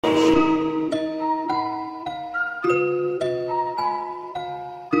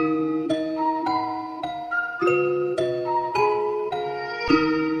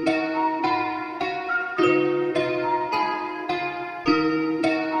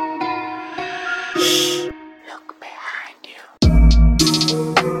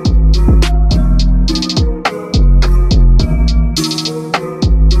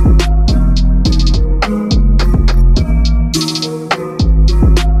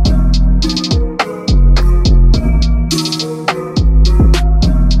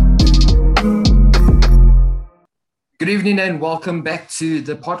Good evening and welcome back to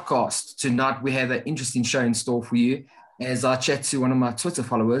the podcast. Tonight we have an interesting show in store for you as I chat to one of my Twitter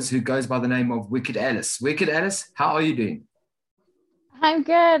followers who goes by the name of Wicked Alice. Wicked Alice, how are you doing? I'm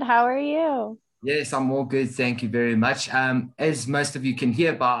good. How are you? Yes, I'm all good. Thank you very much. As most of you can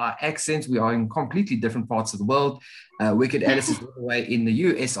hear by our accents, we are in completely different parts of the world. Wicked Alice is all the way in the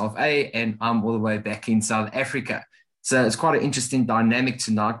US of A and I'm all the way back in South Africa. So it's quite an interesting dynamic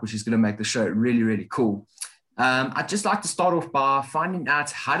tonight, which is going to make the show really, really cool. I'd just like to start off by finding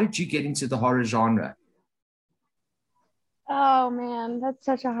out, how did you get into the horror genre? Oh man, that's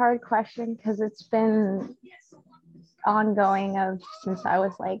such a hard question because it's been ongoing since I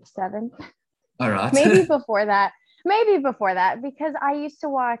was like 7. All right. Maybe before that, because I used to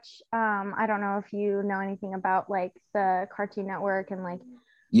watch, I don't know if you know anything about like the Cartoon Network and like,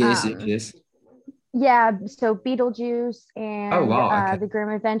 Yes. yeah, so Beetlejuice and Oh, wow. Okay. The Grim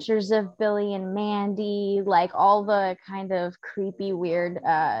Adventures of Billy and Mandy, like all the kind of creepy, weird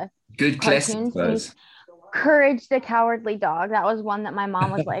Good classics, cartoons. those. Courage the Cowardly Dog. That was one that my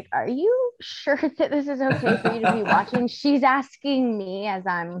mom was like, "Are you sure that this is okay for you to be watching?" She's asking me as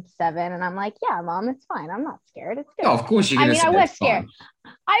I'm 7, and I'm like, "Yeah, Mom, it's fine. I'm not scared. It's good." Oh, of course you're going to say I was that's scared.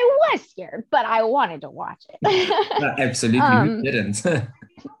 fine. I was scared, but I wanted to watch it. No, absolutely, who didn't?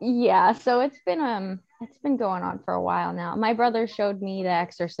 Yeah, so it's been going on for a while now. My brother showed me The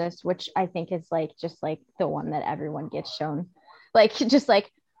Exorcist, which I think is like just like the one that everyone gets shown. Like just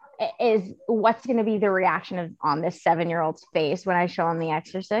like is what's going to be the reaction on this 7-year-old's face when I show him The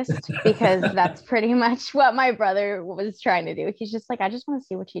Exorcist, because that's pretty much what my brother was trying to do. He's just like, I just want to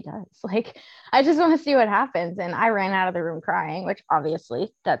see what she does. Like, I just want to see what happens. And I ran out of the room crying, which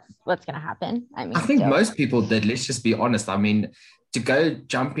obviously that's what's going to happen. I mean, I think most people did. Let's just be honest. I mean, to go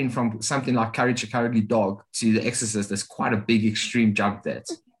jumping from something like Courage the Cowardly Dog to The Exorcist is quite a big extreme jump. That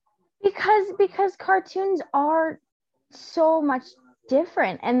because cartoons are so much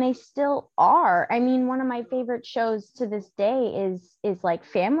different, and they still are. I mean, one of my favorite shows to this day is like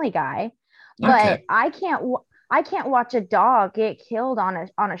Family Guy, but okay. I can't watch a dog get killed on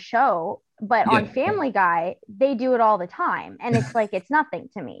a show. But Yeah. on Family Guy, they do it all the time, and it's like it's nothing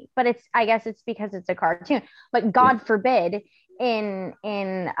to me. But I guess it's because it's a cartoon. But God forbid, in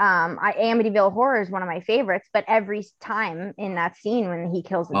Amityville Horror is one of my favorites. But every time in that scene when he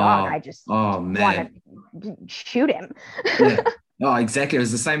kills the dog, I just want to shoot him. Yeah. Oh, exactly. It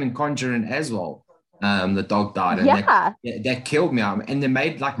was the same in Conjuring as well. The dog died, and that killed me. And they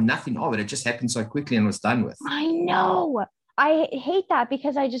made like nothing of it. It just happened so quickly and was done with. I know. I hate that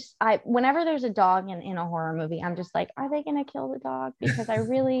because whenever there's a dog in a horror movie, I'm just like, are they gonna kill the dog? Because I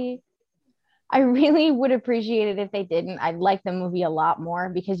really would appreciate it if they didn't. I'd like the movie a lot more,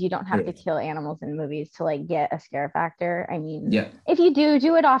 because you don't have to kill animals in movies to like get a scare factor. I mean, if you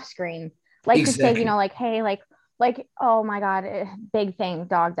do it off screen, like to say, like, hey, like, oh my God, big thing,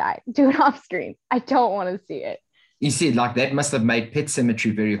 dog died. Do it off screen. I don't want to see it. You see, like that must have made Pet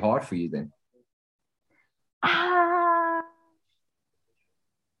Sematary very hard for you then.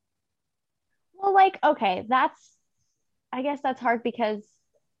 Well, like, okay, I guess that's hard because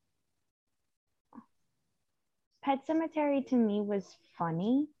Pet Sematary to me was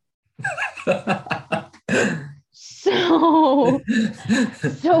funny. so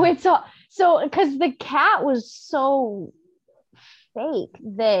it's all because the cat was so fake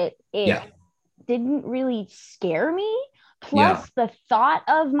that it didn't really scare me. Plus, the thought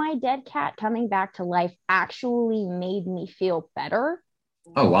of my dead cat coming back to life actually made me feel better.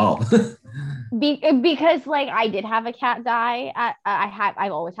 Oh wow! Because like I did have a cat die.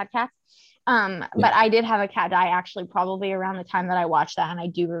 I've always had cats. But I did have a cat die actually probably around the time that I watched that, and I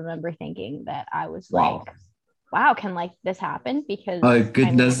do remember thinking that I was like, wow, can like this happen? Because oh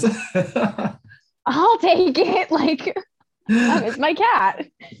goodness, I mean, I'll take it. Like, I miss my cat.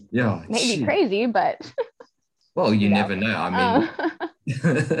 Yeah, maybe crazy, but well, you never know. I mean,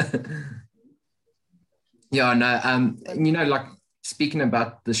 yeah, no. Like speaking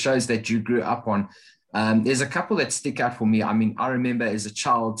about the shows that you grew up on, there's a couple that stick out for me. I mean, I remember as a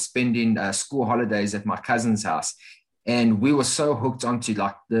child spending school holidays at my cousin's house. And we were so hooked onto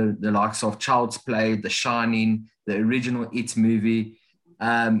like the likes of Child's Play, The Shining, the original It movie,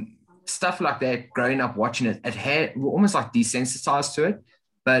 stuff like that. Growing up watching it, we were almost like desensitized to it,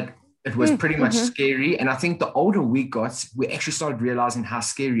 but it was pretty much scary. And I think the older we got, we actually started realizing how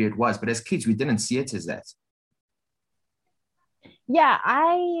scary it was. But as kids, we didn't see it as that. Yeah,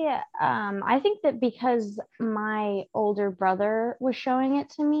 I think that because my older brother was showing it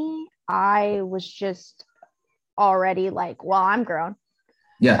to me, I was just already like, well, I'm grown.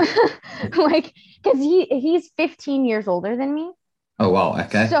 Yeah. Like, because he's 15 years older than me. Oh, wow.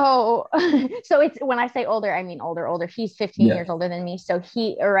 Okay. So it's, when I say older, I mean older. He's 15 years older than me. So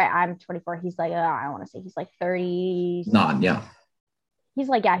I'm 24. He's like, I want to say he's like 39. Yeah. He's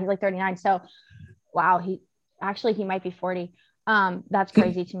like 39. So, wow, he might be 40. That's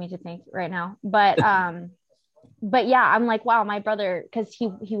crazy to me to think right now. But yeah, I'm like, wow, my brother, because he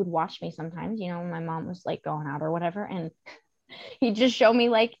would watch me sometimes, when my mom was like going out or whatever, and he'd just show me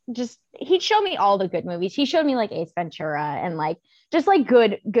he'd show me all the good movies. He showed me like Ace Ventura and like just like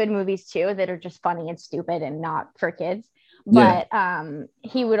good movies too that are just funny and stupid and not for kids. But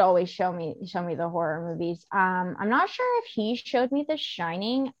he would always show me the horror movies. I'm not sure if he showed me The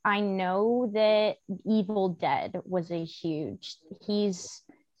Shining. I know that Evil Dead was he's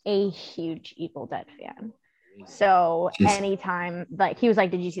a huge Evil Dead fan. So anytime, like, he was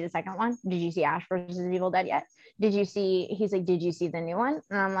like, did you see the second one? Did you see Ash versus Evil Dead yet? He's like, did you see the new one?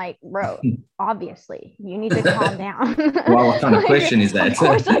 And I'm like, bro, obviously you need to calm down. Well, what kind of question is that? Of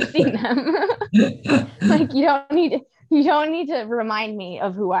course I've seen them. Like, you don't need to remind me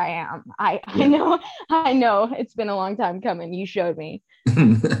of who I am. I know it's been a long time coming. You showed me.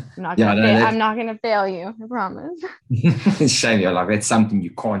 I'm not gonna fail you, I promise. Shame, you're like, that's something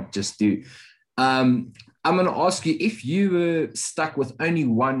you can't just do. I'm going to ask you, if you were stuck with only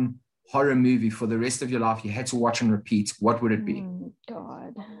one horror movie for the rest of your life, you had to watch and repeat, what would it be?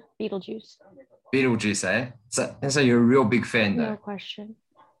 God, Beetlejuice. Beetlejuice, eh? So you're a real big fan, though.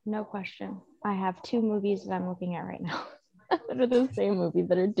 No question. I have 2 movies that I'm looking at right now that are the same movie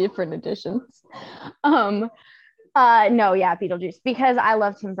that are different editions. Beetlejuice, because I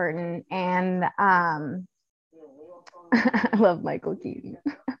love Tim Burton and I love Michael Keaton.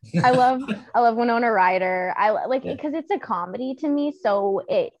 I love Winona Ryder. I like it because it's a comedy to me, so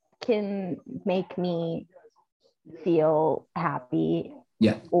it can make me feel happy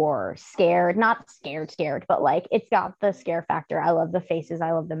or scared. Not scared, but like it's got the scare factor. I love the faces,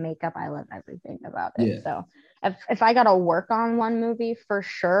 I love the makeup, I love everything about it. So if I got to work on one movie, for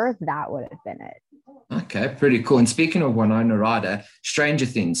sure that would have been it. Okay, pretty cool. And speaking of Winona Ryder, Stranger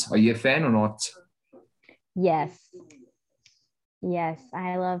Things, are you a fan or not? Yes,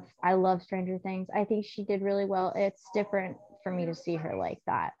 I love Stranger Things. I think she did really well. It's different for me to see her like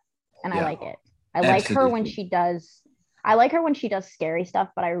that, and I like it. I like her when she does scary stuff,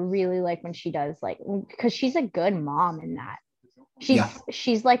 but I really like when she does, like, because she's a good mom in that.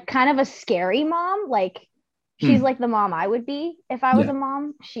 She's like kind of a scary mom. Like, she's like the mom I would be if I was a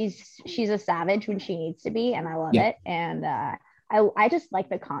mom. She's a savage when she needs to be, and I love it. And I just like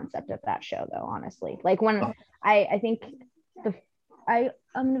the concept of that show, though, honestly. Like, when I think I'm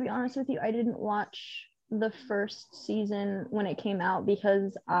gonna be honest with you, I didn't watch the first season when it came out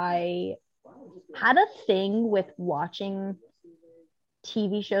because I had a thing with watching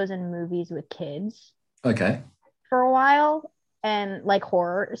TV shows and movies with kids. Okay. For a while, and like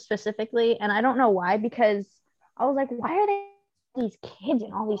horror specifically, and I don't know why, because I was like, why are they these kids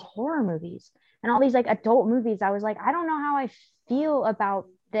in all these horror movies and all these like adult movies? I was like, I don't know how I feel about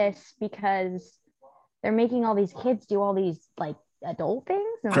this, because they're making all these kids do all these like adult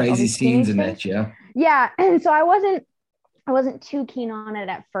things and crazy like, all these scenes in things. that. And so I wasn't too keen on it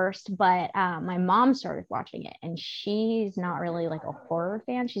at first, but my mom started watching it, and she's not really like a horror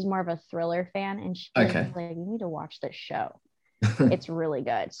fan. She's more of a thriller fan, and she's like, you need to watch this show. It's really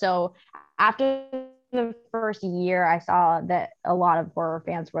good. So after the first year, I saw that a lot of horror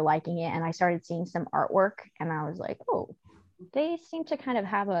fans were liking it, and I started seeing some artwork, and I was like, oh, they seem to kind of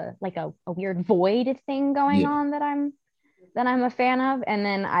have a weird void thing going on that I'm a fan of. And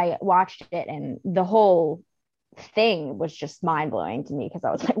then I watched it, and the whole thing was just mind-blowing to me, because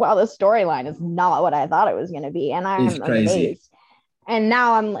I was like, wow, the storyline is not what I thought it was going to be, and I'm amazed. And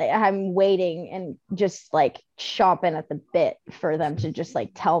now I'm waiting and just like chomping at the bit for them to just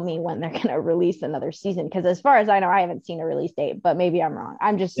like tell me when they're going to release another season, because as far as I know, I haven't seen a release date, but maybe I'm wrong.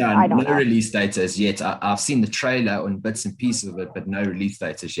 I don't know. Release date as yet. I've seen the trailer and bits and pieces of it, but no release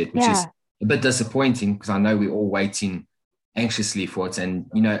date as yet, which is a bit disappointing, because I know we're all waiting anxiously for it. And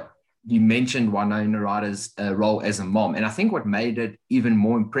you mentioned Winona Ryder's role as a mom, and I think what made it even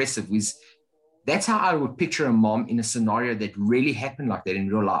more impressive was That's how I would picture a mom in a scenario that really happened like that in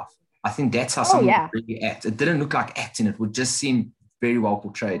real life. I think that's how Oh someone would yeah. really act. It didn't look like acting. It would just seem very well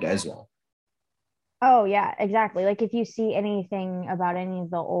portrayed as well. Oh yeah, exactly. Like if you see anything about any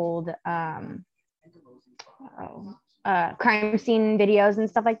of the old crime scene videos and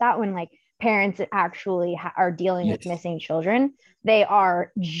stuff like that, when like parents actually are dealing with Yes. missing children, they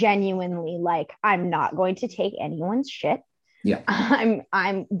are genuinely like, I'm not going to take anyone's shit. Yeah.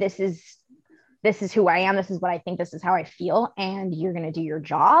 I'm this is who I am. This is what I think. This is how I feel. And you're going to do your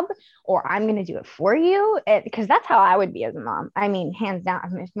job, or I'm going to do it for you. Because that's how I would be as a mom. I mean, hands down, I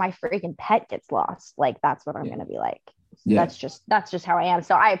mean, if my freaking pet gets lost, like that's what I'm going to be like. Yeah. That's just how I am.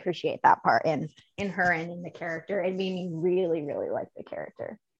 So I appreciate that part in her and in the character. It made me really, really like the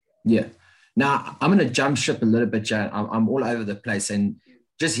character. Yeah. Now I'm going to jump ship a little bit, Jan. I'm all over the place. And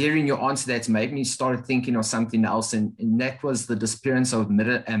just hearing your answer that's made me start thinking of something else. And that was the disappearance of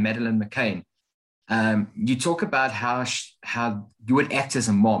Madeleine McCann. You talk about how you would act as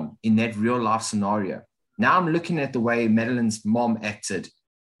a mom in that real life scenario. Now I'm looking at the way Madeleine's mom acted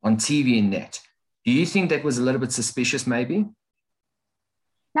on TV in that. Do you think that was a little bit suspicious, maybe?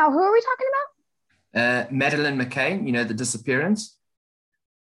 Now, who are we talking Madeleine McCann, the disappearance.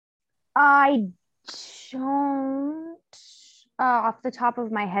 about? I don't, off the top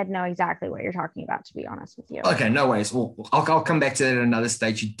of my head, know exactly what you're talking about, to be honest with you. Okay, no worries. Well, I'll come back to that at another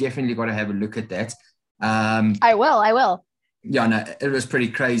stage. You definitely got to have a look at that. I will. Yeah, no, it was pretty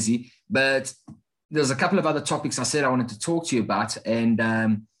crazy. But there's a couple of other topics I said I wanted to talk to you about.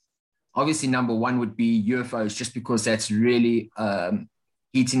 And obviously, number one would be UFOs, just because that's really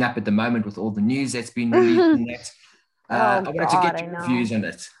heating up at the moment with all the news that's been released. And that. I wanted to get your views on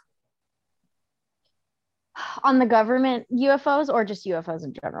it. On the government UFOs or just UFOs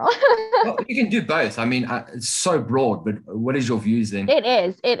in general? Well, you can do both. I mean, it's so broad, but what is your views then? It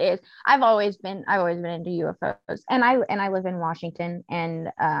is. I've always been into UFOs, and I live in Washington, and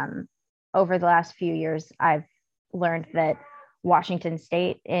over the last few years, I've learned that Washington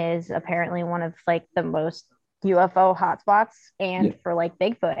State is apparently one of like the most UFO hotspots, and for like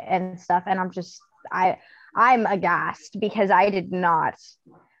Bigfoot and stuff. And I'm aghast because I didn't know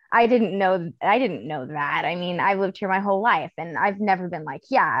that. I mean, I've lived here my whole life, and I've never been like,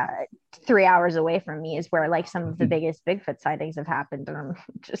 yeah, 3 hours away from me is where like some of the biggest Bigfoot sightings have happened. And I'm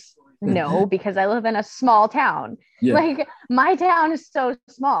just no, because I live in a small town. Yeah. Like my town is so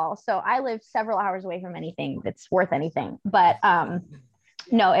small. So I live several hours away from anything that's worth anything. But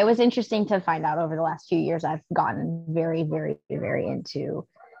no, it was interesting to find out over the last few years. I've gotten very, very, very into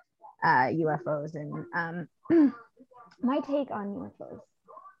UFOs, and my take on UFOs.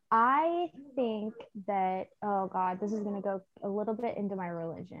 I think that, oh God, this is going to go a little bit into my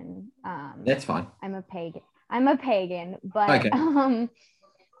religion. That's fine. I'm a pagan, but okay.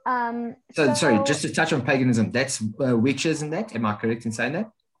 So sorry, just to touch on paganism, that's witches and that. Am I correct in saying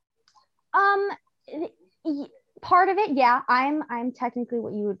that? Part of it, yeah. I'm technically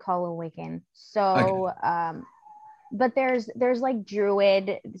what you would call a Wiccan. So, okay. But there's like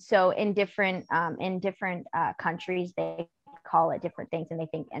Druid. So in different countries, they call it different things, and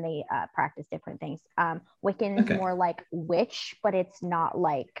they practice different things. Wiccan is more like witch, but it's not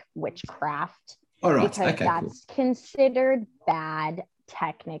like witchcraft. All right. Because that's considered bad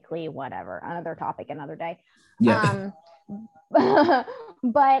technically. Whatever, another topic, another day. Yeah. But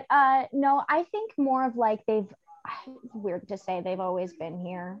no, I think more of like it's weird to say they've always been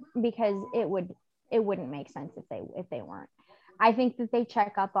here, because it wouldn't make sense if they weren't. I think that they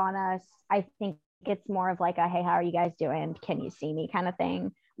check up on us. I think it's more of like a, hey, how are you guys doing? Can you see me kind of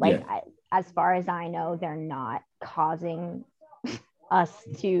thing. Like, as far as I know, they're not causing us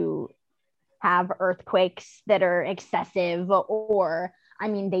to have earthquakes that are excessive, or I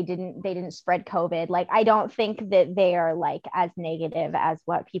mean, they didn't spread COVID. Like, I don't think that they are like as negative as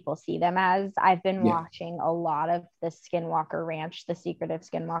what people see them as. I've been watching a lot of the Skinwalker Ranch, the secretive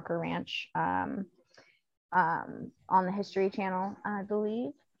Skinwalker Ranch, on the History Channel, I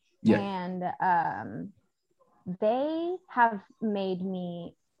believe. Yeah. And they have made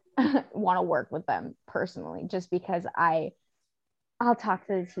me want to work with them personally, just because I'll talk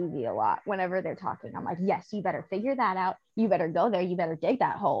to the TV a lot whenever they're talking. I'm like, yes, you better figure that out. You better go there. You better dig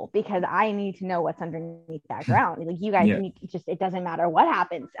that hole, because I need to know what's underneath that ground. Like, you guys need to it doesn't matter what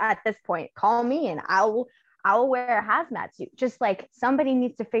happens at this point. Call me and I'll wear a hazmat suit. Just like, somebody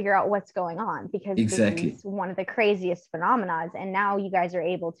needs to figure out what's going on, because this is one of the craziest phenomena. And now you guys are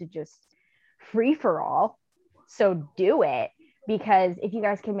able to just free for all. So do it, because if you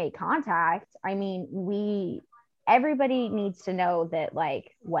guys can make contact, I mean, everybody needs to know that,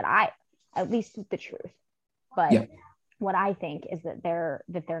 like, at least the truth. But what I think is that they're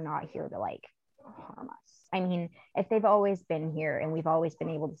not here to like harm us. I mean, if they've always been here and we've always been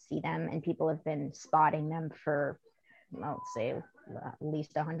able to see them and people have been spotting them for, I'll say, at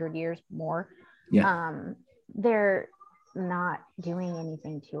least 100 years more, Yeah. they're not doing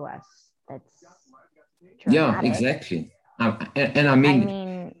anything to us that's Yeah, dramatic. exactly. And I I mean,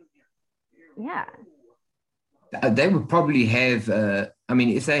 mean, yeah. they would probably have, I mean,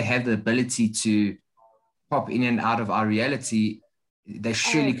 if they have the ability to pop in and out of our reality, they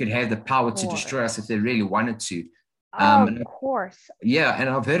surely Of could have the power to destroy us if course. they really wanted to. Of And course. yeah, and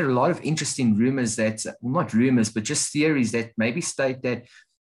I've heard a lot of interesting rumors that, well, not rumors, but just theories that maybe state that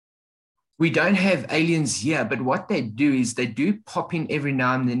we don't have aliens here, but what they do is they do pop in every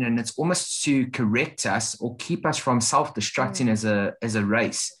now and then, and it's almost to correct us or keep us from self-destructing Mm. as a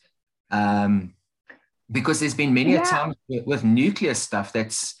race. Um, because there's been many a Yeah, time with nuclear stuff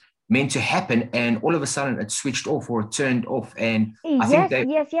that's meant to happen, and all of a sudden it's switched off or turned off, and I think yes, they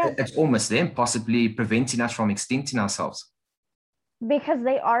yes, yes. it's almost them possibly preventing us from extincting ourselves. Because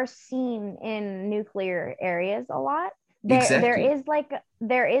they are seen in nuclear areas a lot. There Exactly. is like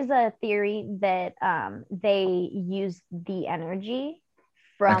there is a theory that they use the energy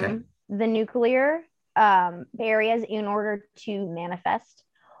Okay. from the nuclear areas in order to manifest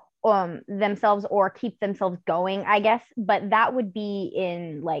themselves or keep themselves going, I guess. But that would be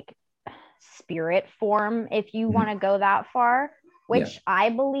in like spirit form if you want Mhm. to go that far, Yeah. which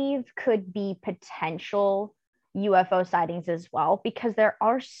I believe could be potential UFO sightings as well, because there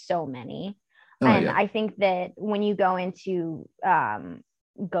are so many. Oh And yeah. I think that when you go into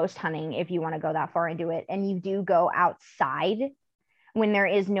ghost hunting, if you want to go that far into it, and you do go outside when there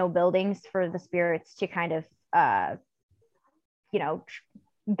is no buildings for the spirits to kind of, you know,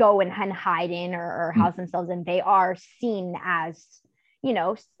 go and hide in or Mm. house themselves in, they are seen as, you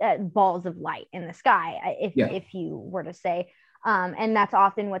know, balls of light in the sky, Yeah. if you were to say. And that's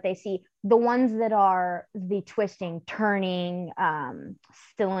often what they see. The ones that are the twisting, turning,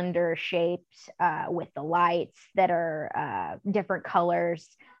 cylinder shaped with the lights that are different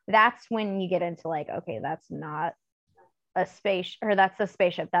colors. That's when you get into like, okay, that's not a space, or that's a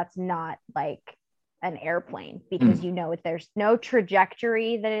spaceship. That's not like an airplane, because Mm. you know there's no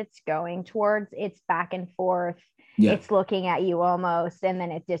trajectory that it's going towards. It's back and forth. Yeah. It's looking at you almost, and then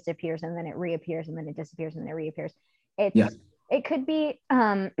it disappears, and then it reappears, and then it disappears, and then it reappears. Yeah. It could be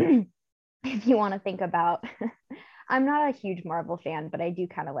if you want to think about. I'm not a huge Marvel fan, but I do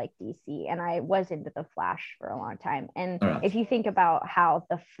kind of like DC, and I was into the Flash for a long time. And All right. if you think about how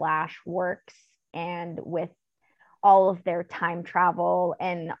the Flash works, and with all of their time travel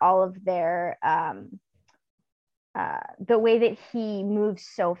and all of their the way that he moves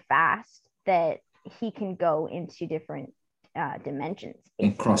so fast that he can go into different dimensions,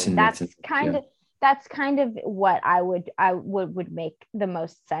 And basically crossing that. Yeah. that's kind of what I would make the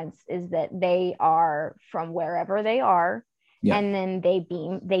most sense, is that they are from wherever they are, Yeah. and then they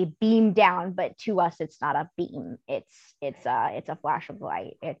beam down, but to us it's not a beam, it's a flash of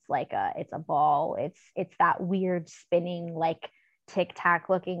light. It's a ball. It's that weird spinning like tic tac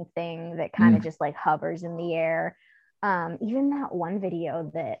looking thing that kind of Mm. just like hovers in the air. Even that one video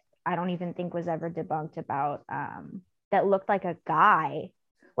that I don't even think was ever debunked about, that looked like a guy,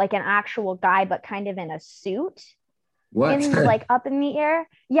 like an actual guy, but kind of in a suit, What? in like up in the air.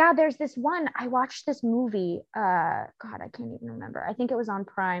 Yeah, there's this one. I watched this movie. God, I can't even remember. I think it was on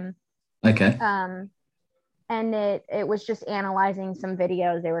Prime. Okay. Um, and it was just analyzing some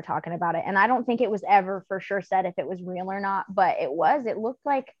videos. They were talking about it, and I don't think it was ever for sure said if it was real or not, but it was.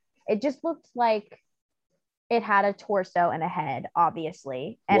 It just looked like it had a torso and a head,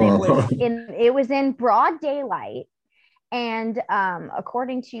 obviously, and it was Whoa. in broad daylight. And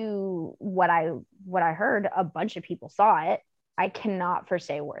according to what I heard, a bunch of people saw it. I cannot for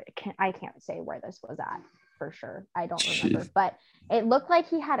say where I can't say where this was at for sure. I don't remember, Shit. but it looked like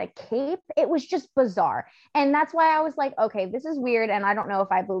he had a cape. It was just bizarre, and that's why I was like, okay, this is weird, and I don't know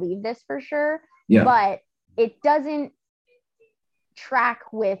if I believe this for sure, Yeah. but it doesn't track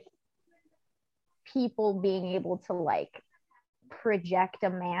with people being able to like project a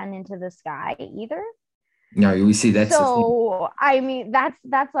man into the sky either. No, we see that's the thing. So I mean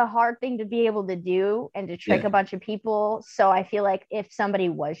that's a hard thing to be able to do and to trick Yeah. a bunch of people. So I feel like if somebody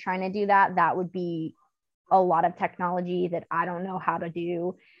was trying to do that, that would be a lot of technology that I don't know how to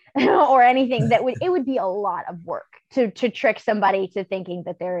do or anything. It would be a lot of work to trick somebody to thinking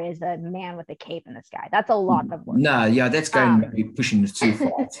that there is a man with a cape in the sky. That's a lot of work. No, yeah, that's going Um maybe pushing it too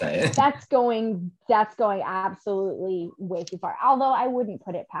far, I'd say. that's going absolutely way too far. Although I wouldn't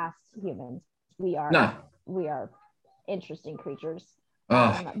put it past humans. We are No. we are interesting creatures.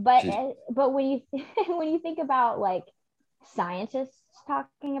 Oh, But shit. but when you when you think about like scientists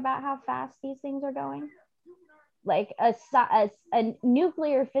talking about how fast these things are going. Like a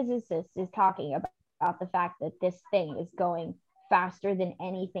nuclear physicist is talking about the fact that this thing is going faster than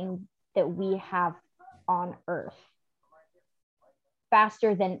anything that we have on Earth.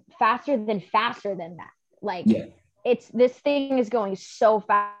 Faster than that. Like, Yeah, it's, this thing is going so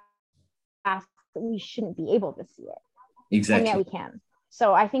fast that we shouldn't be able to see it, and yet exactly. we can.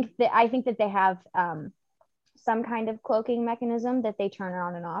 So I think that they have some kind of cloaking mechanism that they turn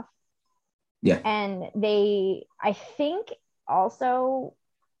on and off. Yeah. And I think also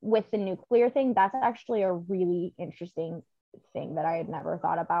with the nuclear thing, that's actually a really interesting thing that I had never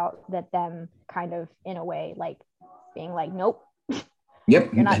thought about, that them kind of in a way like being like, nope,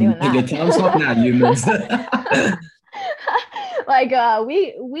 Yep. you're not doing that. Your time's not now, humans. Like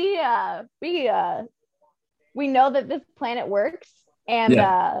we know that this planet works, and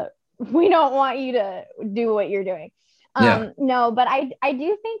Yeah. we don't want you to do what you're doing. Yeah. No, but I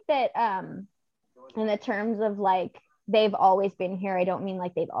do think that in the terms of like they've always been here, I don't mean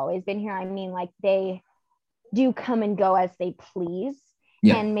like they've always been here. I mean like they do come and go as they please.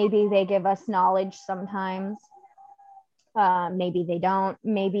 Yeah. And maybe they give us knowledge sometimes. Maybe they don't.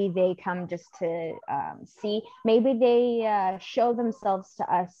 Maybe they come just to see. Maybe they show themselves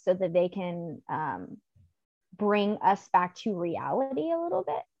to us so that they can bring us back to reality a little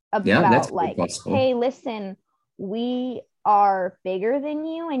bit, Yeah, that's about like, possible. hey, listen, we are bigger than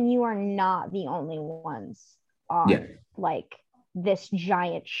you, and you are not the only ones on Yeah. like this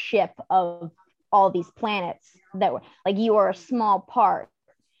giant ship of all these planets that were like, you are a small part,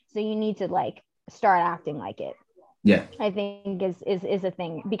 so you need to like start acting like it. Yeah. I think is a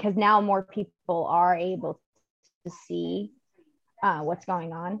thing, because now more people are able to see what's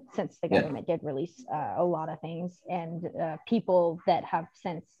going on, since the Yeah. government did release a lot of things, and people that have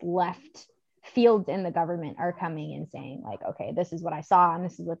since left fields in the government are coming and saying like, okay, this is what I saw, and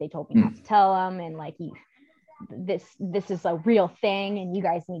this is what they told me not to tell them, and like, this is a real thing, and you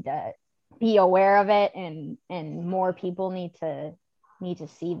guys need to be aware of it, and more people need to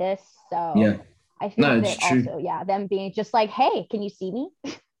see this. So Yeah. I think No, it's that true. also, yeah, them being just like, hey, can you see me?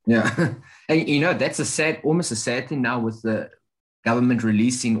 Yeah. And that's almost a sad thing now with the government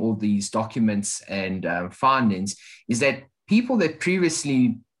releasing all these documents and findings, is that people that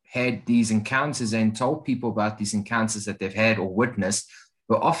previously had these encounters and told people about these encounters that they've had or witnessed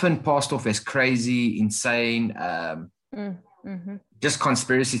were often passed off as crazy, insane, Mm-hmm. just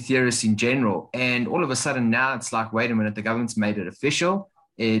conspiracy theorists in general. And all of a sudden now it's like, wait a minute, the government's made it official.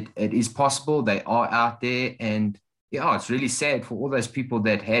 It is possible. They are out there. And yeah, it's really sad for all those people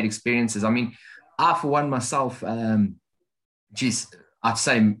that had experiences. I mean, I, for one, myself, geez, I'd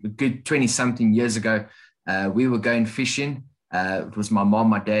say a good 20 something years ago, we were going fishing. It was my mom,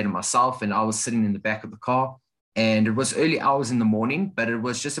 my dad, and myself, and I was sitting in the back of the car. And it was early hours in the morning, but it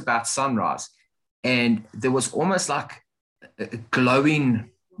was just about sunrise. And there was almost like a glowing,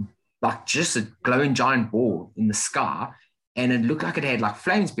 like just a glowing giant ball in the sky. And it looked like it had like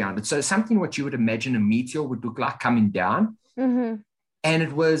flames behind it. So something what you would imagine a meteor would look like coming down. Mm-hmm. And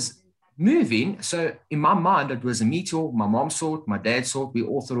it was moving. So in my mind, it was a meteor. My mom saw it, my dad saw it. We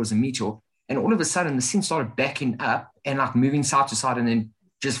all thought it was a meteor. And all of a sudden, the scene started backing up and like moving side to side and then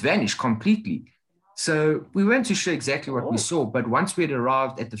just vanished completely. So we weren't too sure exactly what we saw. But once we had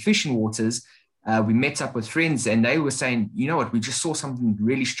arrived at the fishing waters, we met up with friends and they were saying, you know what, we just saw something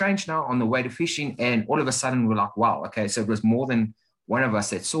really strange now on the way to fishing. And all of a sudden, we're like, wow, okay, so it was more than one of us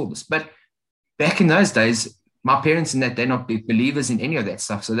that saw this. But back in those days, my parents and that, they're not big believers in any of that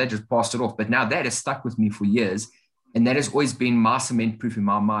stuff. So they just passed it off. But now that has stuck with me for years. And that has always been my cement proof in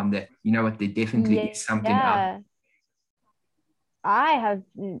my mind that, you know what, there definitely is something out there. I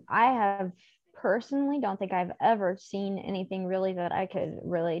have personally don't think I've ever seen anything really that I could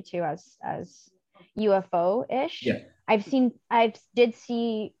relate to as UFO-ish. Yeah. I've seen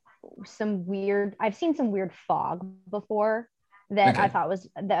some weird fog before that Okay. I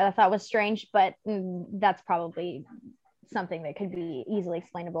thought was strange, but that's probably something that could be easily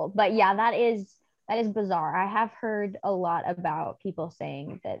explainable. But yeah, that is bizarre. I have heard a lot about people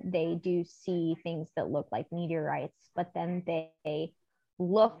saying that they do see things that look like meteorites, but then they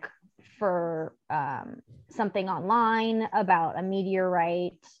look for something online about a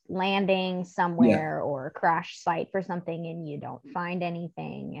meteorite landing Yeah. somewhere or a crash site for something, and you don't find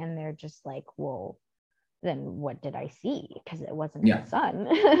anything, and they're just like, well, then what did I see? Because it wasn't Yeah. the sun.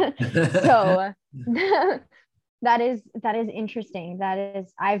 So that is interesting.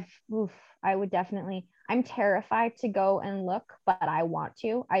 I would definitely, I'm terrified to go and look, but I want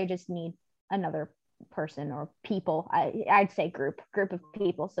to. I just need another person or people. I'd say group of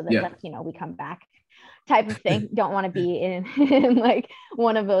people, so that Yeah. we come back type of thing. Don't want to be in like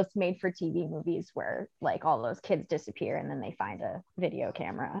one of those made for TV movies where like all those kids disappear and then they find a video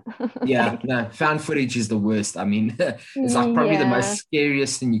camera. Yeah, Like, no, found footage is the worst. I mean, it's like probably the yeah, most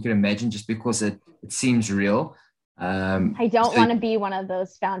scariest thing you can imagine just because it seems real. I don't So want to be one of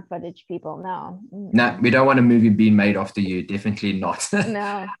those found footage people. No. no, we don't want a movie being made after you. Definitely not.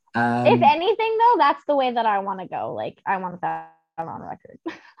 No. If um, anything, though, that's the way that I want to go. Like, I want that on record.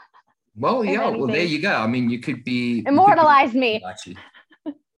 well, If yeah, well, there anything, you go. I mean, you could be immortalize me. actually.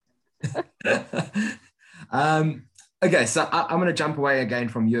 um, okay, so I'm going to jump away again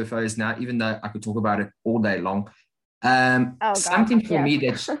from UFOs now, even though I could talk about it all day long. Oh God, Something for yes.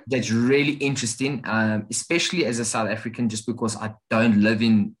 me that's really interesting, especially as a South African, just because I don't live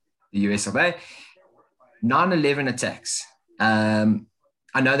in the US of A, 9/11 attacks.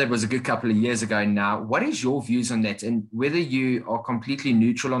 I know that was a good couple of years ago now. What is your views on that? And whether you are completely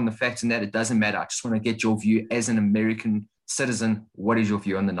neutral on the facts and that, it doesn't matter. I just want to get your view as an American citizen. What is your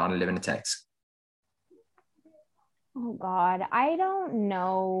view on the 9/11 attacks? Oh God, I don't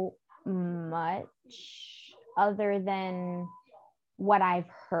know much other than what I've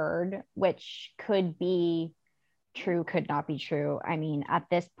heard, which could be true, could not be true. I mean, at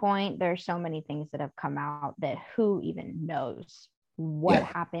this point, there's so many things that have come out that who even knows what Yeah.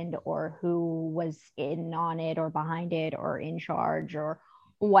 happened or who was in on it or behind it or in charge or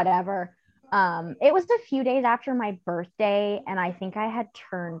whatever. It was a few days after my birthday, and I think I had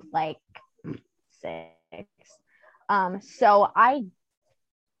turned like 6. So I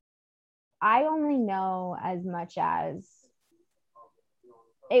only know as much as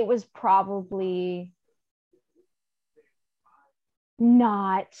it was probably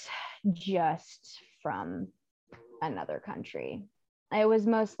not just from another country. It was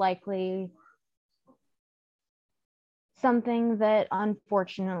most likely something that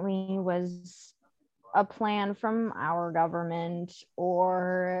unfortunately was a plan from our government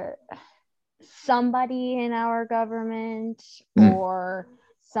or somebody in our government Mm. or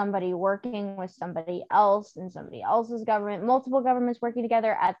somebody working with somebody else in somebody else's government, multiple governments working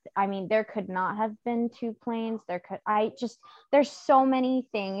together I mean, there could not have been 2 planes. There's so many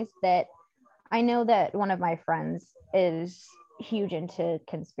things that I know. That one of my friends is huge into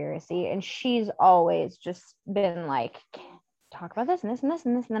conspiracy, and she's always just been like, talk about this and this and this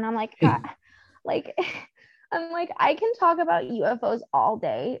and this. And then I'm like, like, I'm like, I can talk about UFOs all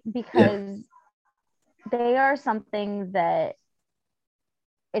day Yeah. because they are something that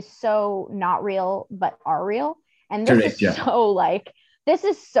is so not real, but are real. And Correct. Yeah. this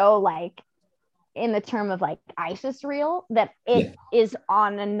is so like in the term of like ISIS real, that it Yeah. is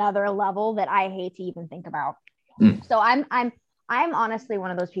on another level that I hate to even think about. Mm. So I'm honestly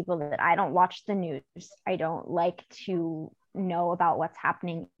one of those people that I don't watch the news. I don't like to know about what's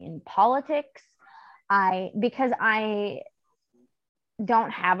happening in politics. Because I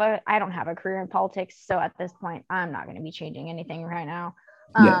don't have a career in politics. So at this point, I'm not going to be changing anything right now.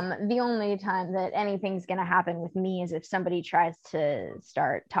 Yeah. The only time that anything's going to happen with me is if somebody tries to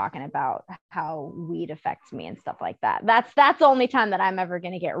start talking about how weed affects me and stuff like that. That's the only time that I'm ever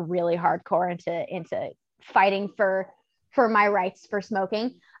going to get really hardcore into fighting for my rights for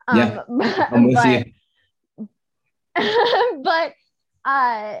smoking. Yeah. I'm with But you. but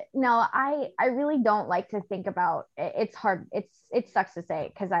no, I really don't like to think about it. It's hard. It sucks to say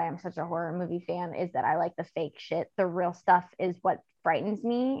because I am such a horror movie fan, is that I like the fake shit. The real stuff is what frightens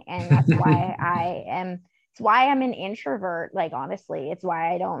me, and that's why it's why I'm an introvert. Like, honestly, it's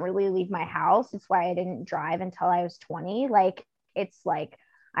why I don't really leave my house. It's why I didn't drive until I was 20. Like, it's like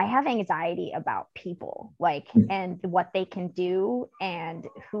I have anxiety about people, like, and what they can do and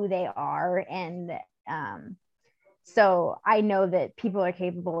who they are. And so I know that people are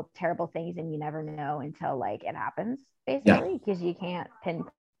capable of terrible things, and you never know until like it happens, Yeah. basically, because you can't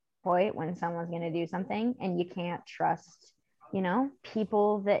pinpoint when someone's going to do something, and you can't trust,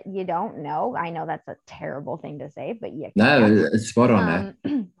 people that you don't know. I know that's a terrible thing to say, but you can't. No, it's spot on,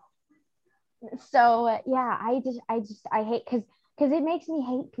 eh? So yeah, I hate, because it makes me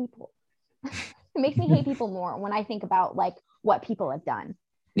hate people. It makes me hate people more when I think about like what people have done.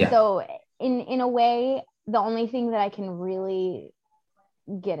 Yeah. So in a way, the only thing that I can really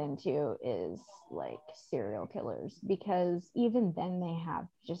get into is like serial killers, because even then they have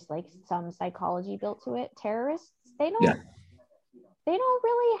just like some psychology built to it. Terrorists, Yeah. they don't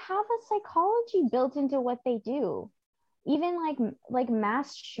really have a psychology built into what they do. Even like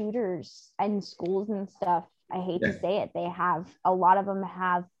mass shooters in schools and stuff, I hate Yeah. to say it, a lot of them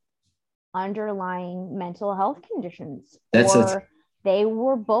have underlying mental health conditions, That's it. they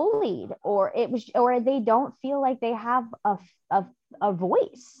were bullied, or they don't feel like they have a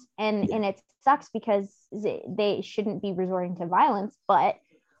voice, and it sucks because they shouldn't be resorting to violence, but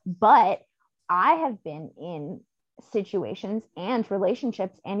I have been in situations and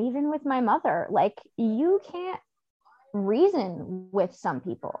relationships, and even with my mother, like, you can't reason with some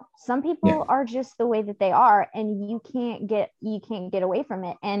people. Some people are just the way that they are, and you can't get away from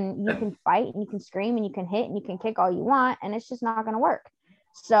it. And you can fight and you can scream and you can hit and you can kick all you want, and it's just not going to work.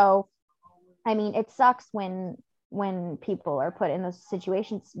 So I mean, it sucks when people are put in those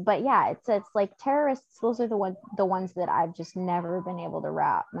situations, but yeah, it's like terrorists, those are the ones that I've just never been able to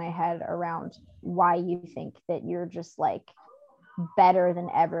wrap my head around, why you think that you're just like better than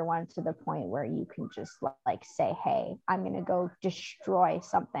everyone to the point where you can just like say, hey, I'm going to go destroy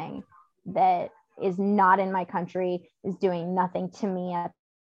something that is not in my country, is doing nothing to me at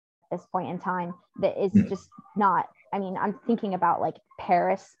this point in time, that is just not. I mean, I'm thinking about like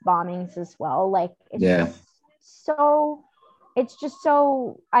Paris bombings as well. Like, it's just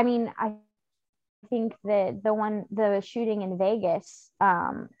so, I mean, I think that the shooting in Vegas,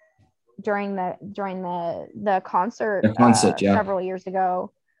 during the concert, several years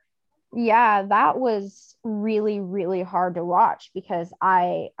ago, that was really, really hard to watch, because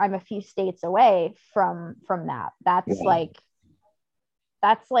I'm a few states away from that. That's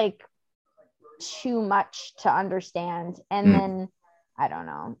like too much to understand. And then I don't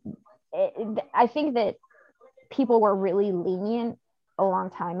know, I think that people were really lenient a long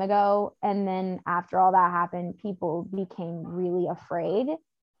time ago, and then after all that happened, people became really afraid,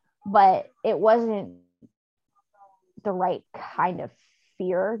 but it wasn't the right kind of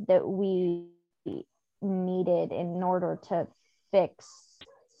fear that we needed in order to fix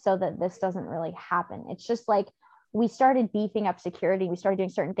so that this doesn't really happen. It's just like, we started beefing up security, we started doing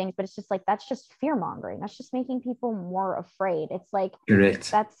certain things, but it's just like, that's just fear mongering. That's just making people more afraid. It's like,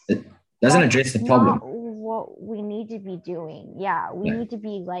 correct. It doesn't address the problem. Not what we need to be doing. We need to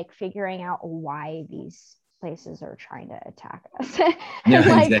be like figuring out why these places are trying to attack us. And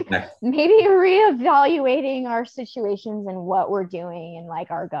exactly. Maybe reevaluating our situations and what we're doing, and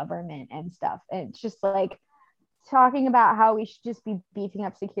like our government and stuff. And it's just like, talking about how we should just be beefing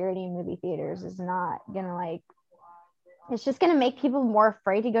up security in movie theaters is not gonna, like, it's just gonna make people more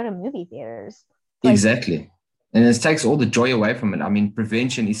afraid to go to movie theaters. Like, exactly. And it takes all the joy away from it. I mean,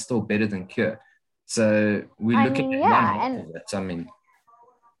 prevention is still better than cure. So we look at one half of it. I mean,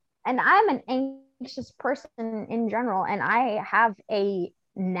 and I'm an anxious person in general, and I have a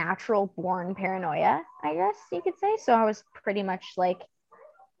natural born paranoia, I guess you could say. So I was pretty much like,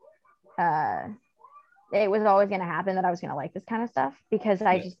 it was always going to happen that I was going to like this kind of stuff, because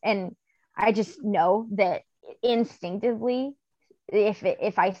I just know that instinctively,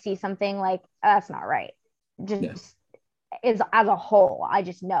 if I see something like, that's not right, just is as a whole, I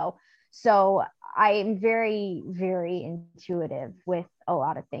just know. So I'm very, very intuitive with a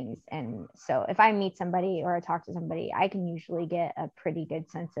lot of things. And so if I meet somebody or I talk to somebody, I can usually get a pretty good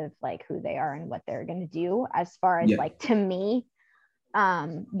sense of like who they are and what they're going to do, as far as like, to me,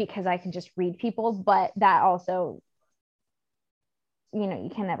 because I can just read people. But that also, you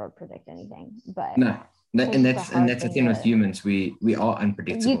can never predict anything. But and that's the thing with humans. We are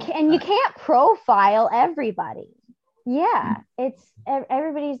unpredictable. You can't profile everybody. It's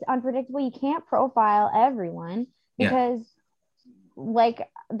everybody's unpredictable. You can't profile everyone, because like,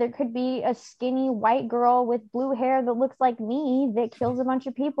 there could be a skinny white girl with blue hair that looks like me that kills a bunch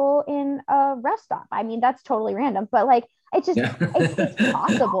of people in a rest stop. I mean, that's totally random, but like, it's just it's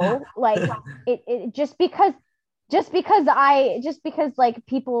possible. Like, it just because like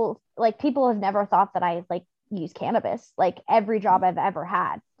people have never thought that I like use cannabis, like every job I've ever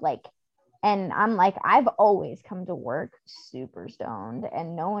had, like, and I'm like, I've always come to work super stoned,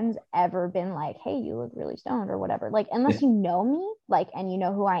 and no one's ever been like, hey, you look really stoned or whatever, like, unless you know me, like, and you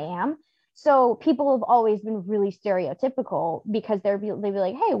know who I am. So people have always been really stereotypical, because they'd be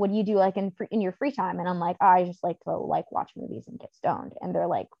like, hey, what do you do like in your free time? And I'm like, oh, I just like to like watch movies and get stoned. And they're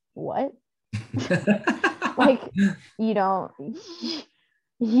like, what? Like, you don't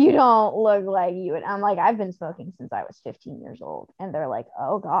look like you. And I'm like, I've been smoking since I was 15 years old. And they're like,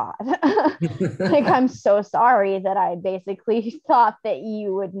 oh God. Like, I'm so sorry that I basically thought that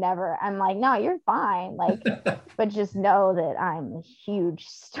you would never. I'm like, no, you're fine. Like, but just know that I'm a huge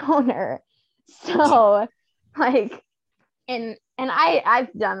stoner. So like, and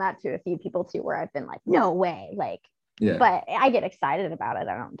I've done that to a few people too, where I've been like, no way. Like, but I get excited about it.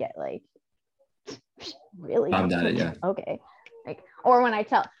 I don't get like, really? I'm done it, okay. Like, or when I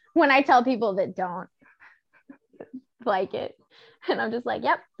tell people that don't like it, and I'm just like,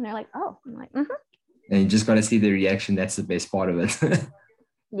 yep, and they're like, oh, I'm like, And you just got to see the reaction. That's the best part of it.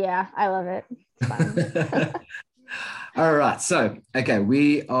 Yeah, I love it. It's fun. All right. So, okay,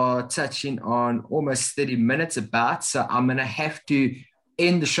 we are touching on almost 30 minutes about. So, I'm going to have to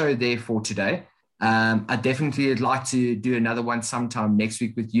end the show there for today. I definitely would like to do another one sometime next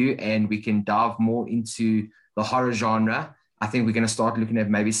week with you, and we can dive more into the horror genre. I think we're going to start looking at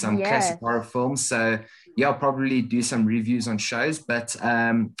maybe some classic Yes. horror films. So, yeah, I'll probably do some reviews on shows. But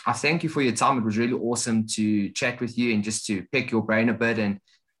I thank you for your time. It was really awesome to chat with you and just to pick your brain a bit and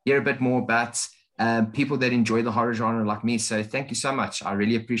hear a bit more about people that enjoy the horror genre like me. So thank you so much. I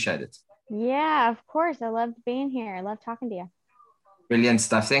really appreciate it. Yeah, of course. I loved being here. I love talking to you. Brilliant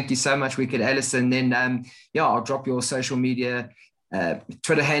stuff. Thank you so much, Wicked Alice. And then, yeah, I'll drop your social media,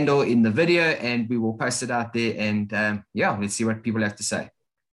 Twitter handle in the video, and we will post it out there. And yeah, let's see what people have to say.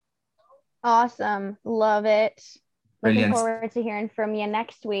 Awesome. Love it. Looking Brilliant. forward to hearing from you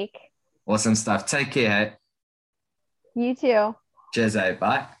next week. Awesome stuff. Take care. You too. Cheers.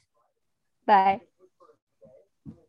 Bye. Bye.